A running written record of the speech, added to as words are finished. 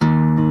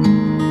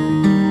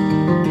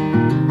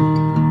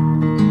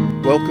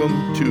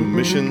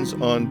Missions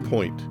on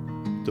Point,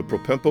 the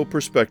Propempo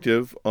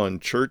perspective on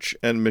church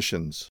and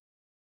missions.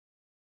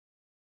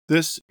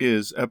 This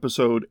is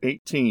episode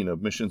 18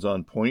 of Missions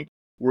on Point.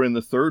 We're in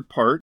the third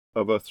part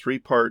of a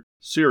three-part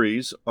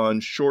series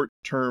on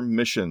short-term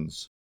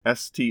missions,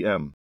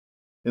 STM.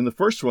 In the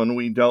first one,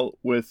 we dealt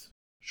with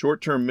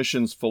short-term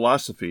missions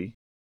philosophy.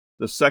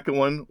 The second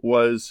one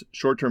was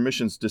short-term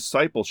missions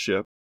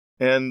discipleship.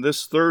 And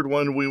this third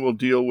one, we will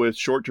deal with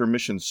short-term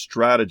missions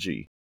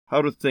strategy,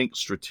 how to think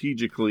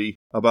strategically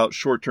about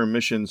short-term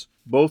missions,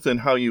 both in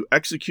how you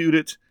execute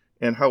it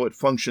and how it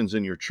functions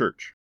in your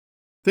church.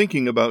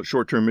 Thinking about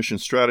short-term mission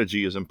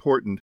strategy is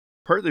important,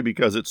 partly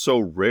because it's so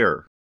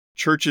rare.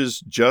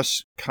 Churches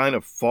just kind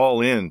of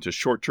fall into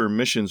short-term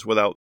missions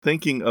without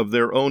thinking of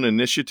their own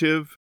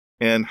initiative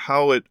and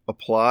how it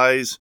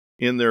applies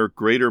in their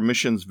greater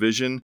missions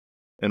vision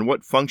and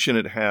what function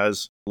it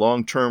has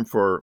long-term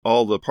for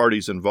all the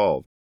parties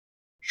involved.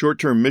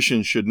 Short-term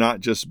missions should not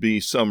just be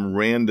some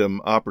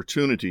random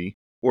opportunity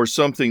or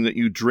something that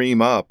you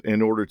dream up in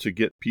order to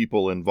get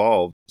people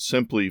involved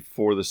simply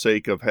for the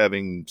sake of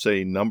having,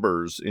 say,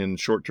 numbers in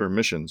short-term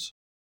missions.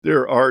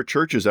 There are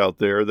churches out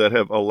there that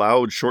have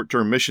allowed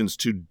short-term missions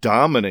to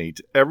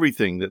dominate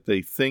everything that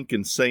they think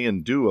and say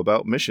and do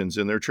about missions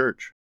in their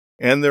church.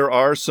 And there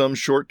are some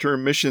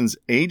short-term missions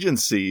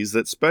agencies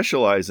that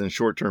specialize in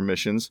short-term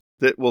missions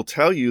that will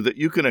tell you that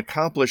you can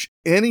accomplish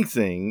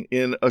anything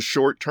in a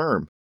short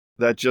term.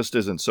 That just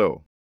isn't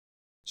so.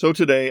 So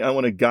today, I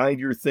want to guide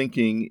your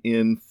thinking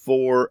in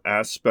 4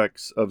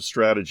 aspects of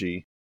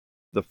strategy.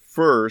 The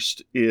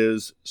first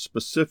is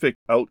specific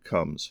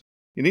outcomes.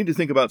 You need to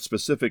think about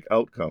specific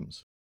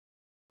outcomes.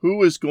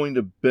 Who is going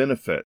to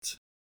benefit?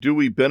 Do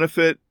we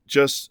benefit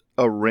just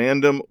a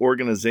random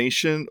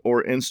organization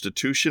or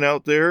institution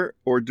out there,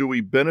 or do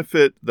we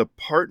benefit the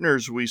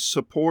partners we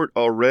support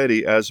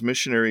already as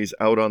missionaries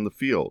out on the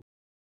field?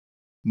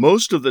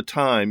 Most of the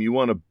time, you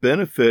want to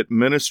benefit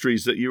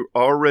ministries that you're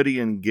already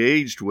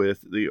engaged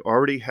with, that you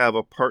already have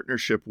a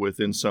partnership with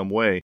in some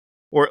way,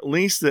 or at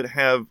least that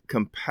have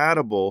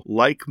compatible,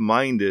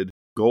 like-minded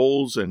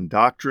goals and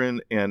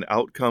doctrine and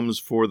outcomes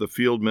for the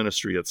field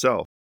ministry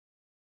itself.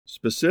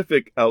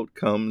 Specific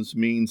outcomes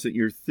means that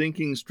you're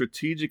thinking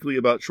strategically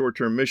about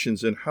short-term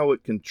missions and how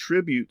it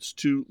contributes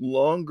to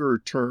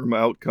longer-term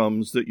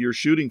outcomes that you're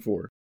shooting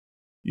for.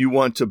 You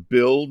want to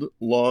build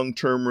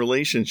long-term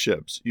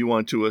relationships. You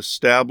want to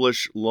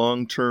establish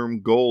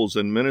long-term goals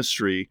in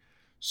ministry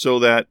so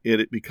that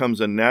it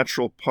becomes a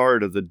natural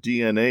part of the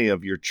DNA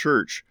of your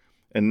church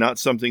and not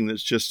something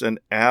that's just an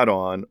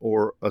add-on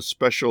or a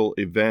special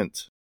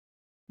event.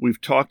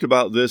 We've talked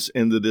about this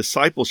in the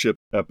discipleship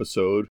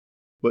episode,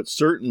 but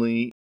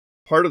certainly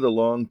part of the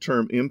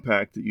long-term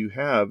impact that you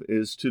have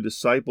is to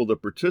disciple the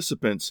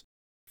participants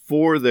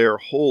for their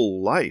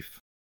whole life.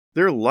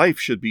 Their life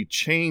should be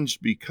changed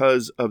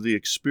because of the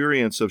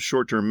experience of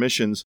short-term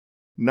missions,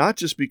 not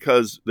just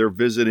because they're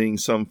visiting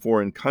some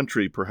foreign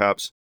country,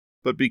 perhaps,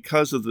 but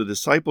because of the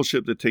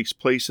discipleship that takes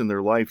place in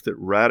their life that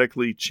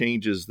radically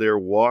changes their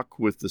walk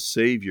with the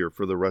Savior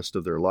for the rest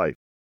of their life.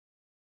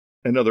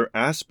 Another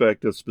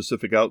aspect of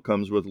specific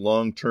outcomes with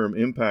long-term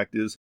impact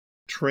is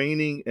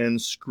training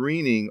and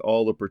screening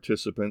all the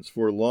participants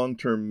for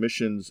long-term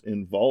missions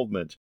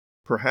involvement.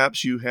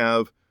 Perhaps you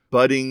have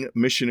budding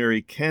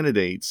missionary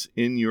candidates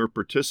in your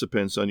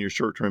participants on your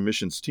short-term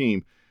missions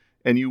team,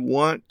 and you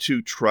want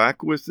to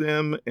track with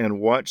them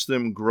and watch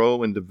them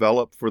grow and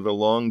develop for the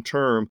long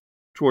term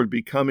toward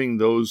becoming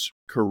those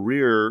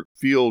career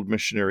field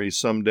missionaries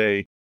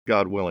someday,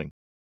 God willing.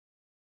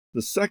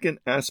 The second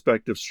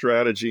aspect of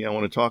strategy I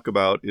want to talk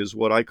about is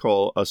what I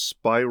call a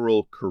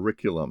spiral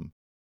curriculum.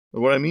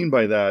 And what I mean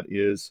by that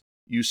is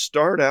you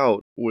start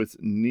out with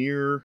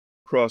near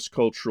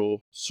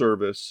cross-cultural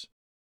service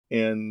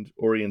and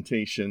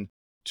orientation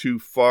to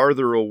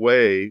farther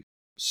away,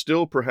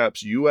 still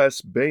perhaps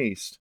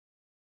U.S.-based,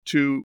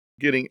 to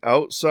getting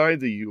outside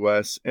the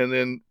U.S. and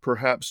then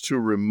perhaps to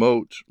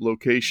remote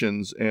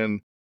locations and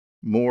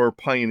more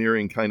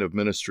pioneering kind of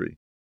ministry.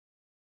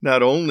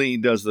 Not only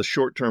does the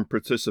short-term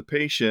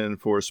participation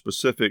for a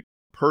specific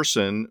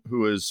person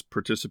who is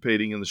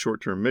participating in the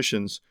short-term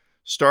missions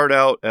start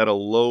out at a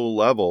low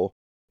level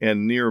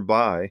and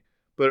nearby,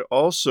 but it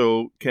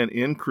also can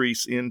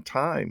increase in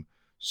time,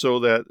 so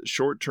that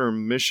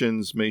short-term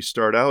missions may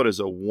start out as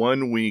a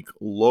 1-week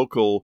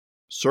local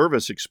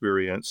service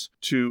experience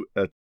to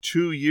a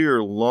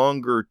 2-year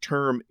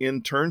longer-term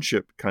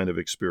internship kind of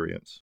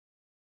experience.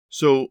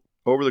 So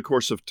over the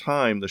course of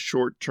time, the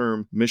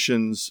short-term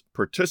missions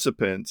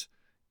participant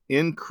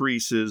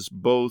increases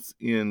both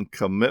in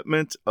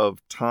commitment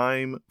of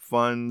time,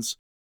 funds,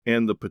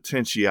 and the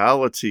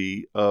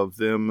potentiality of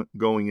them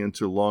going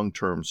into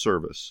long-term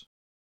service.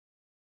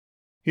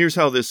 Here's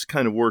how this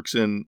kind of works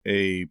in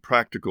a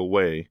practical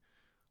way.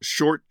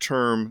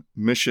 Short-term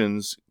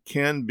missions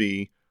can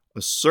be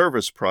a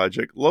service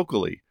project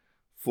locally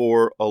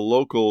for a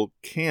local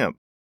camp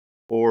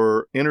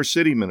or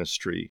inner-city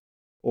ministry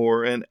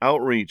or an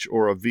outreach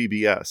or a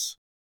VBS.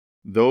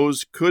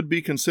 Those could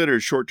be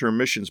considered short-term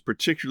missions,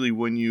 particularly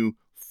when you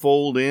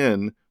fold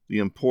in the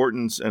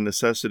importance and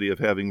necessity of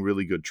having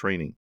really good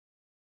training.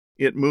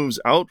 It moves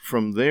out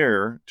from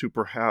there to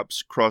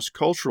perhaps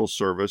cross-cultural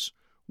service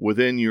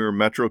within your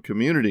metro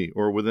community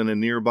or within a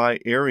nearby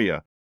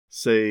area,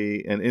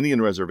 say an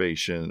Indian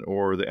reservation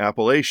or the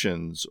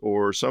Appalachians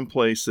or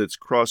someplace that's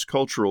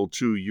cross-cultural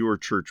to your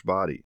church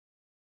body.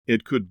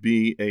 It could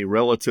be a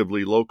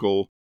relatively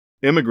local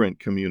immigrant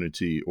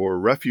community or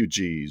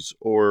refugees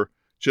or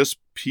just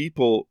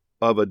people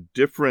of a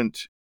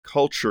different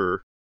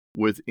culture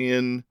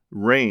within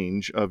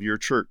range of your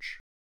church.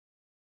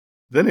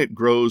 Then it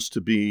grows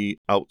to be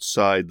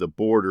outside the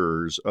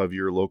borders of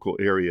your local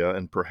area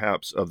and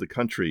perhaps of the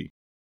country.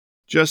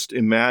 Just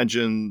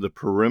imagine the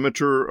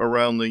perimeter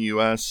around the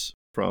U.S.,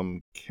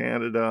 from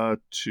Canada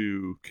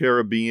to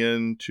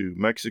Caribbean to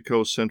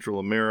Mexico, Central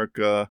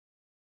America,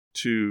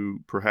 to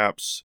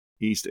perhaps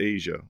East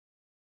Asia.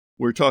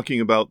 We're talking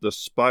about the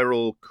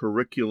spiral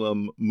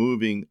curriculum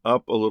moving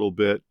up a little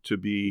bit to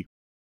be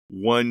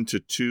 1 to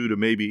 2 to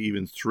maybe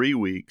even 3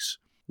 weeks,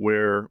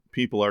 where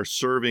people are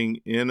serving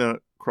in a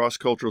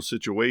cross-cultural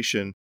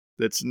situation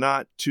that's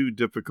not too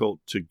difficult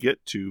to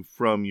get to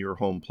from your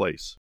home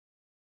place.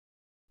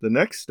 The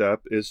next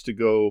step is to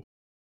go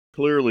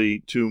clearly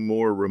to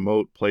more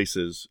remote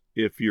places.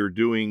 If you're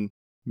doing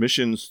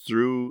missions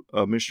through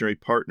a missionary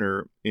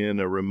partner in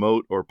a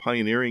remote or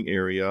pioneering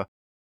area,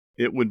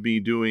 it would be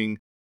doing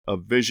a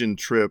vision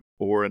trip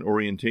or an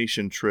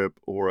orientation trip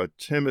or a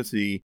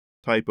Timothy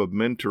type of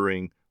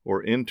mentoring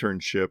or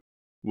internship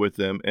with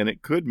them, and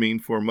it could mean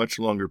for a much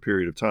longer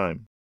period of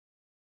time.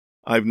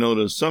 I've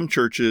noticed some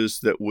churches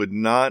that would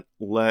not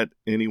let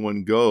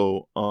anyone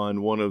go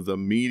on one of the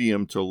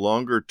medium to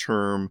longer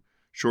term,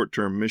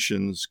 short-term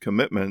missions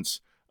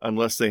commitments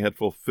unless they had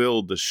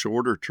fulfilled the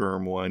shorter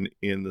term one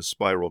in the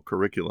spiral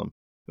curriculum.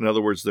 In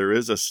other words, there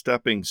is a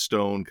stepping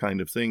stone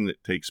kind of thing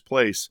that takes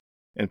place,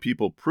 and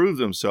people prove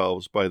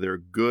themselves by their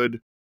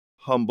good,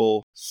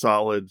 humble,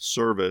 solid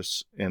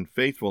service and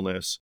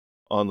faithfulness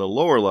on the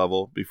lower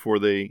level before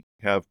they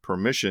have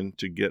permission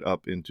to get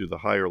up into the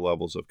higher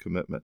levels of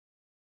commitment.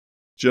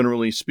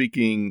 Generally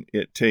speaking,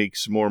 it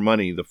takes more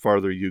money the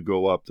farther you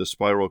go up the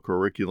spiral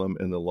curriculum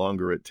and the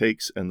longer it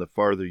takes and the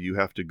farther you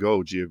have to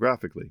go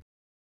geographically.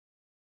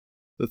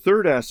 The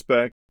third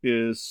aspect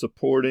is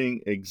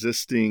supporting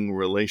existing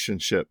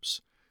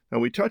relationships. Now,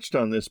 we touched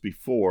on this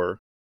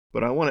before,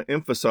 but I want to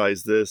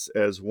emphasize this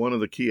as one of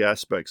the key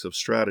aspects of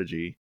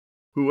strategy.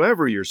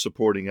 Whoever you're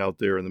supporting out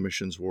there in the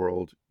missions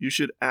world, you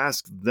should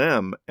ask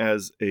them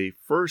as a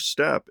first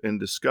step in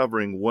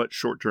discovering what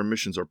short-term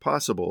missions are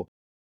possible,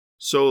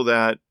 so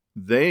that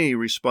they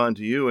respond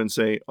to you and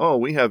say, oh,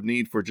 we have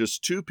need for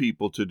just 2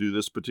 people to do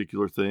this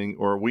particular thing,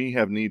 or we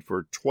have need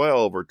for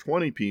 12 or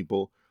 20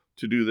 people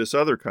to do this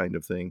other kind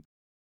of thing.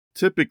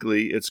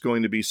 Typically, it's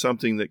going to be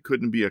something that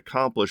couldn't be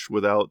accomplished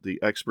without the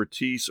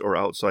expertise or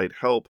outside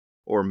help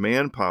or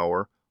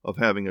manpower of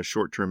having a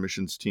short-term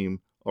missions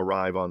team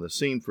arrive on the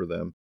scene for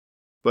them.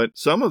 But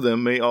some of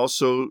them may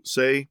also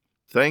say,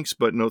 thanks,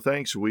 but no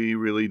thanks. We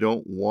really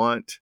don't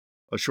want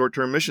a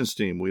short-term missions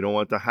team. We don't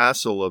want the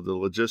hassle of the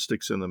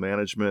logistics and the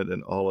management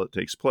and all that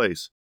takes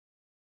place.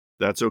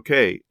 That's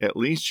okay. At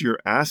least you're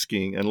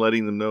asking and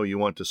letting them know you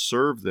want to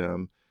serve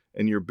them,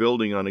 and you're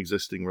building on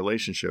existing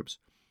relationships.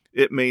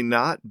 It may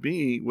not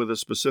be with a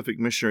specific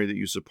missionary that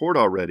you support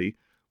already,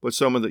 but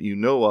someone that you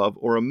know of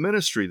or a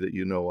ministry that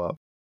you know of.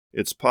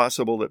 It's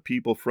possible that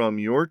people from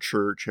your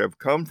church have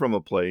come from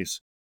a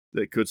place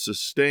that could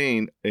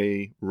sustain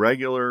a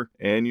regular,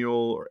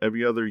 annual, or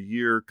every other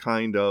year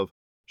kind of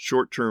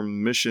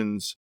short-term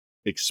missions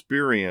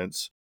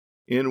experience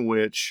in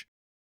which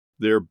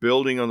they're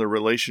building on the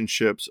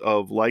relationships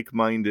of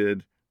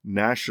like-minded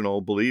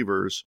national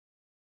believers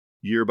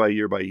year by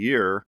year by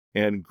year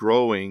and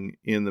growing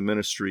in the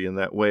ministry in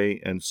that way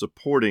and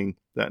supporting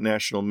that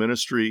national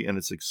ministry and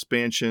its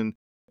expansion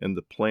and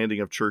the planting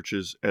of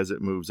churches as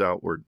it moves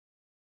outward.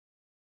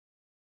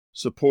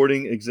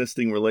 Supporting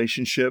existing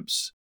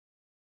relationships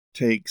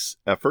takes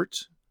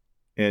effort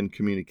and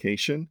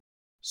communication.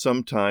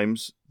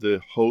 Sometimes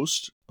the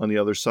host on the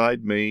other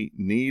side may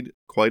need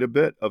quite a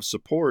bit of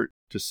support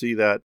to see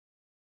that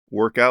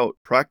work out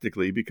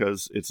practically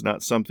because it's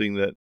not something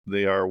that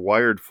they are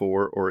wired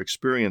for or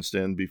experienced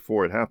in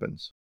before it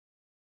happens.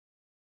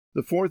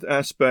 The fourth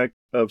aspect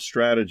of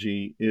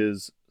strategy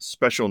is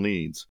special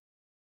needs.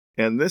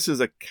 And this is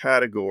a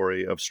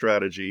category of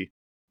strategy,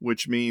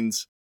 which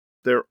means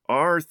there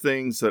are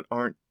things that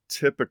aren't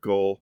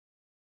typical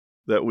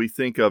that we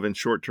think of in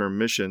short-term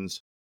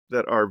missions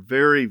that are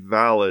very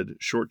valid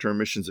short-term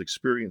missions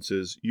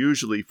experiences,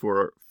 usually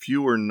for a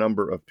fewer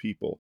number of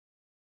people.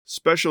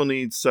 Special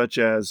needs such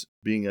as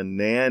being a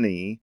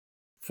nanny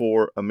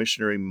for a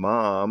missionary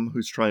mom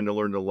who's trying to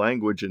learn the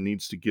language and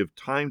needs to give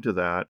time to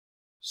that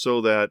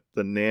so that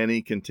the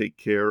nanny can take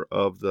care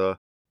of the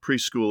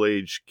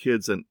preschool-age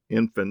kids and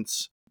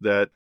infants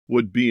that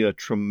would be a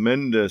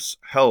tremendous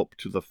help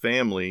to the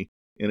family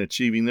in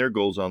achieving their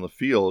goals on the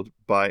field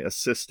by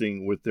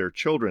assisting with their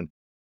children.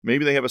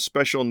 Maybe they have a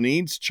special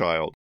needs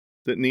child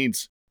that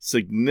needs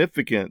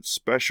significant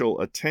special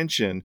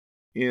attention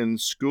in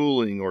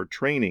schooling or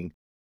training,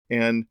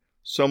 and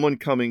someone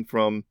coming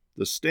from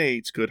the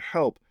States could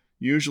help.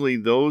 Usually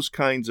those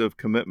kinds of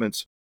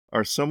commitments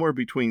are somewhere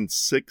between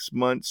 6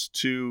 months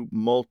to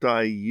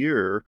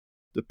multi-year,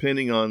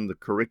 depending on the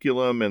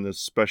curriculum and the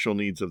special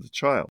needs of the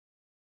child.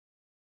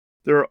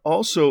 There are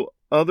also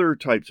other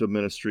types of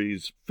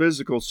ministries,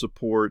 physical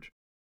support,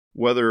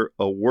 whether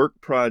a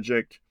work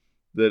project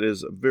that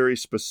is a very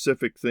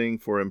specific thing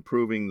for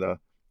improving the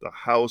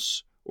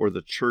house or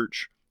the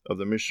church of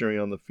the missionary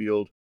on the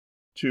field,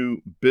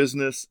 to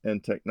business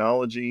and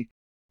technology,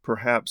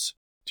 perhaps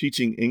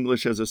teaching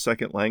English as a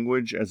second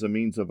language as a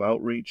means of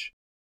outreach.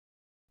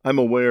 I'm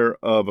aware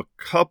of a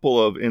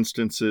couple of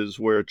instances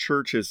where a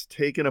church has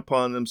taken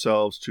upon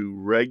themselves to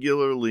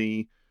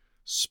regularly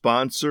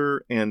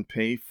sponsor and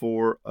pay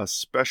for a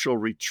special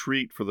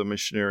retreat for the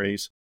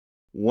missionaries.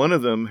 One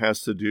of them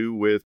has to do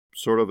with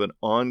sort of an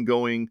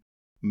ongoing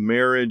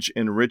marriage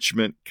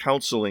enrichment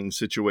counseling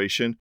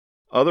situation.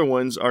 Other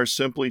ones are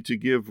simply to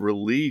give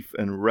relief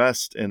and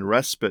rest and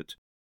respite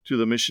to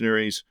the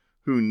missionaries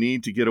who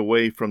need to get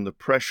away from the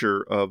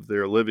pressure of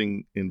their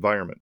living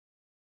environment.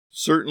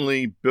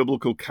 Certainly,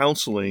 biblical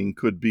counseling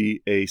could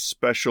be a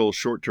special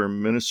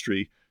short-term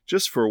ministry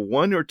just for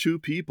one or two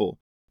people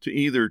to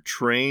either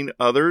train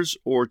others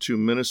or to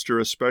minister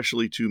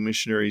especially to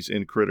missionaries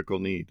in critical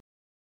need.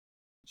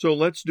 So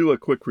let's do a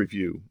quick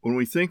review. When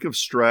we think of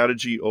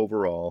strategy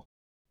overall,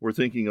 we're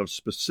thinking of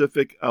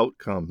specific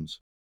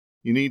outcomes.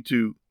 You need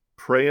to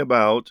pray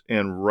about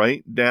and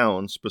write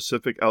down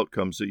specific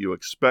outcomes that you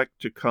expect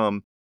to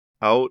come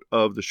out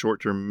of the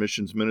short-term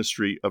missions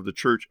ministry of the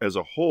church as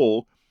a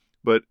whole,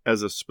 but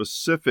as a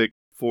specific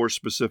for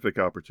specific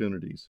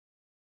opportunities.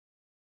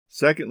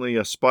 Secondly,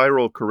 a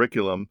spiral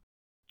curriculum.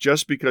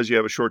 Just because you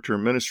have a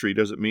short-term ministry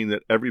doesn't mean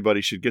that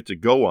everybody should get to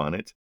go on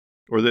it,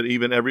 or that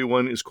even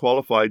everyone is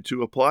qualified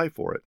to apply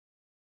for it.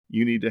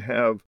 You need to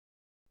have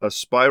a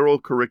spiral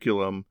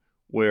curriculum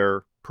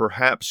where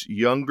perhaps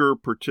younger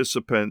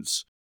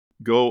participants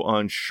go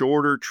on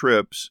shorter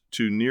trips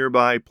to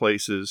nearby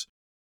places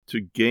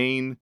to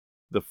gain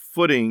the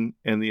footing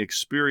and the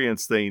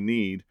experience they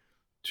need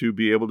to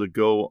be able to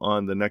go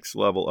on the next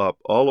level up,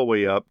 all the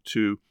way up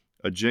to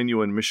a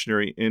genuine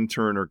missionary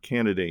intern or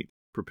candidate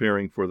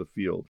preparing for the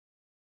field.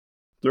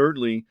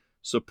 Thirdly,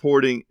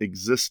 supporting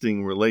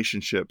existing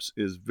relationships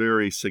is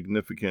very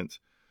significant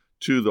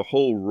to the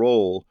whole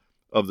role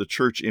of the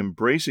church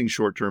embracing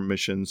short-term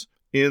missions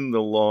in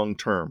the long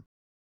term.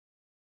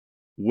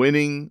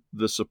 Winning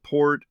the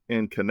support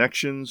and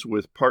connections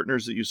with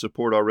partners that you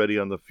support already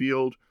on the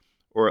field,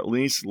 or at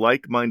least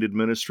like-minded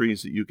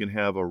ministries that you can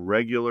have a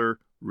regular,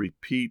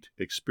 repeat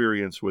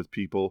experience with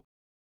people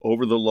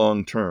over the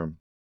long term.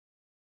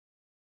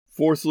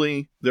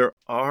 Fourthly, there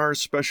are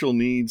special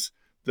needs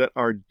that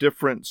are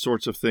different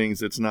sorts of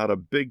things. It's not a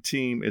big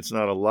team, it's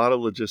not a lot of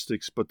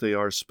logistics, but they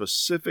are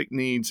specific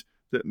needs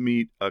that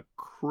meet a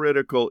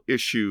critical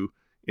issue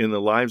in the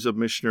lives of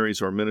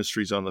missionaries or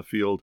ministries on the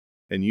field,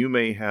 and you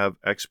may have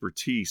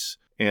expertise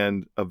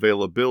and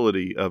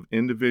availability of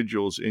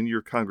individuals in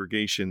your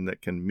congregation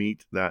that can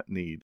meet that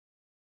need.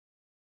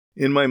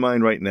 In my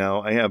mind right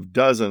now, I have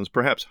dozens,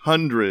 perhaps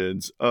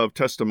hundreds of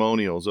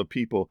testimonials of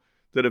people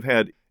that have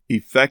had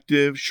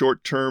effective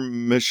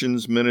short-term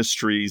missions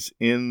ministries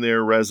in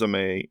their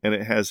resume, and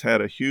it has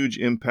had a huge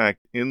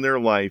impact in their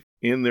life,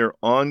 in their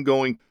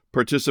ongoing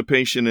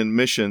participation in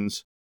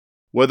missions,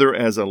 whether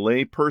as a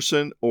lay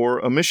person or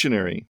a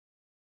missionary.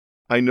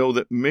 I know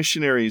that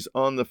missionaries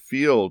on the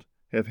field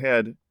have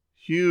had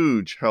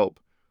huge help,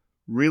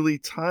 really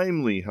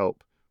timely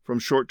help from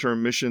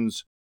short-term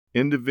missions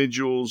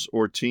individuals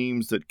or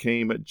teams that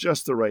came at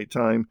just the right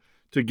time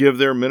to give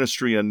their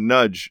ministry a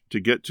nudge to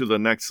get to the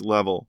next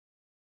level.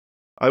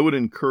 I would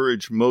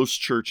encourage most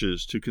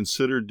churches to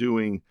consider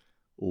doing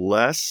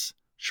less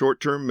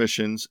short-term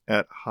missions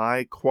at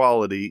high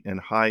quality and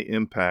high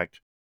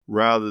impact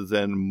rather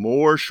than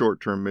more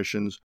short-term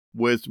missions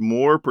with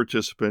more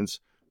participants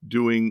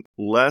doing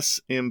less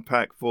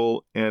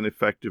impactful and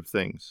effective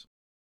things.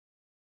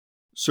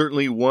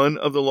 Certainly, one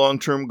of the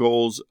long-term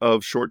goals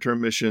of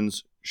short-term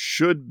missions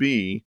should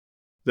be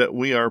that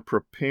we are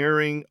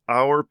preparing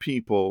our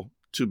people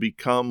to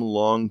become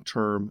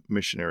long-term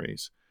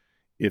missionaries.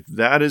 If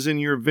that is in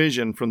your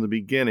vision from the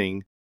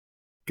beginning,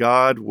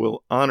 God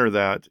will honor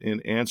that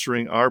in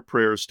answering our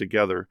prayers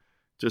together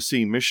to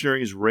see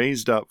missionaries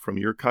raised up from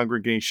your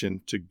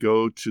congregation to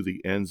go to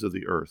the ends of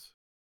the earth.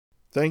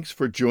 Thanks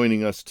for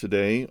joining us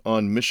today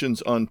on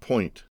Missions on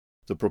Point,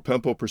 the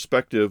Propempo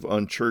perspective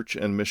on church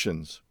and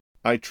missions.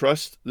 I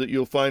trust that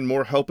you'll find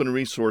more help and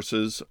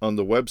resources on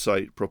the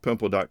website,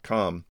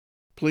 propempo.com.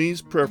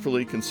 Please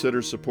prayerfully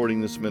consider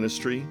supporting this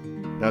ministry.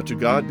 Now to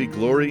God be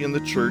glory in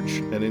the church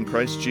and in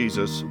Christ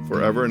Jesus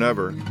forever and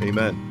ever.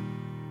 Amen.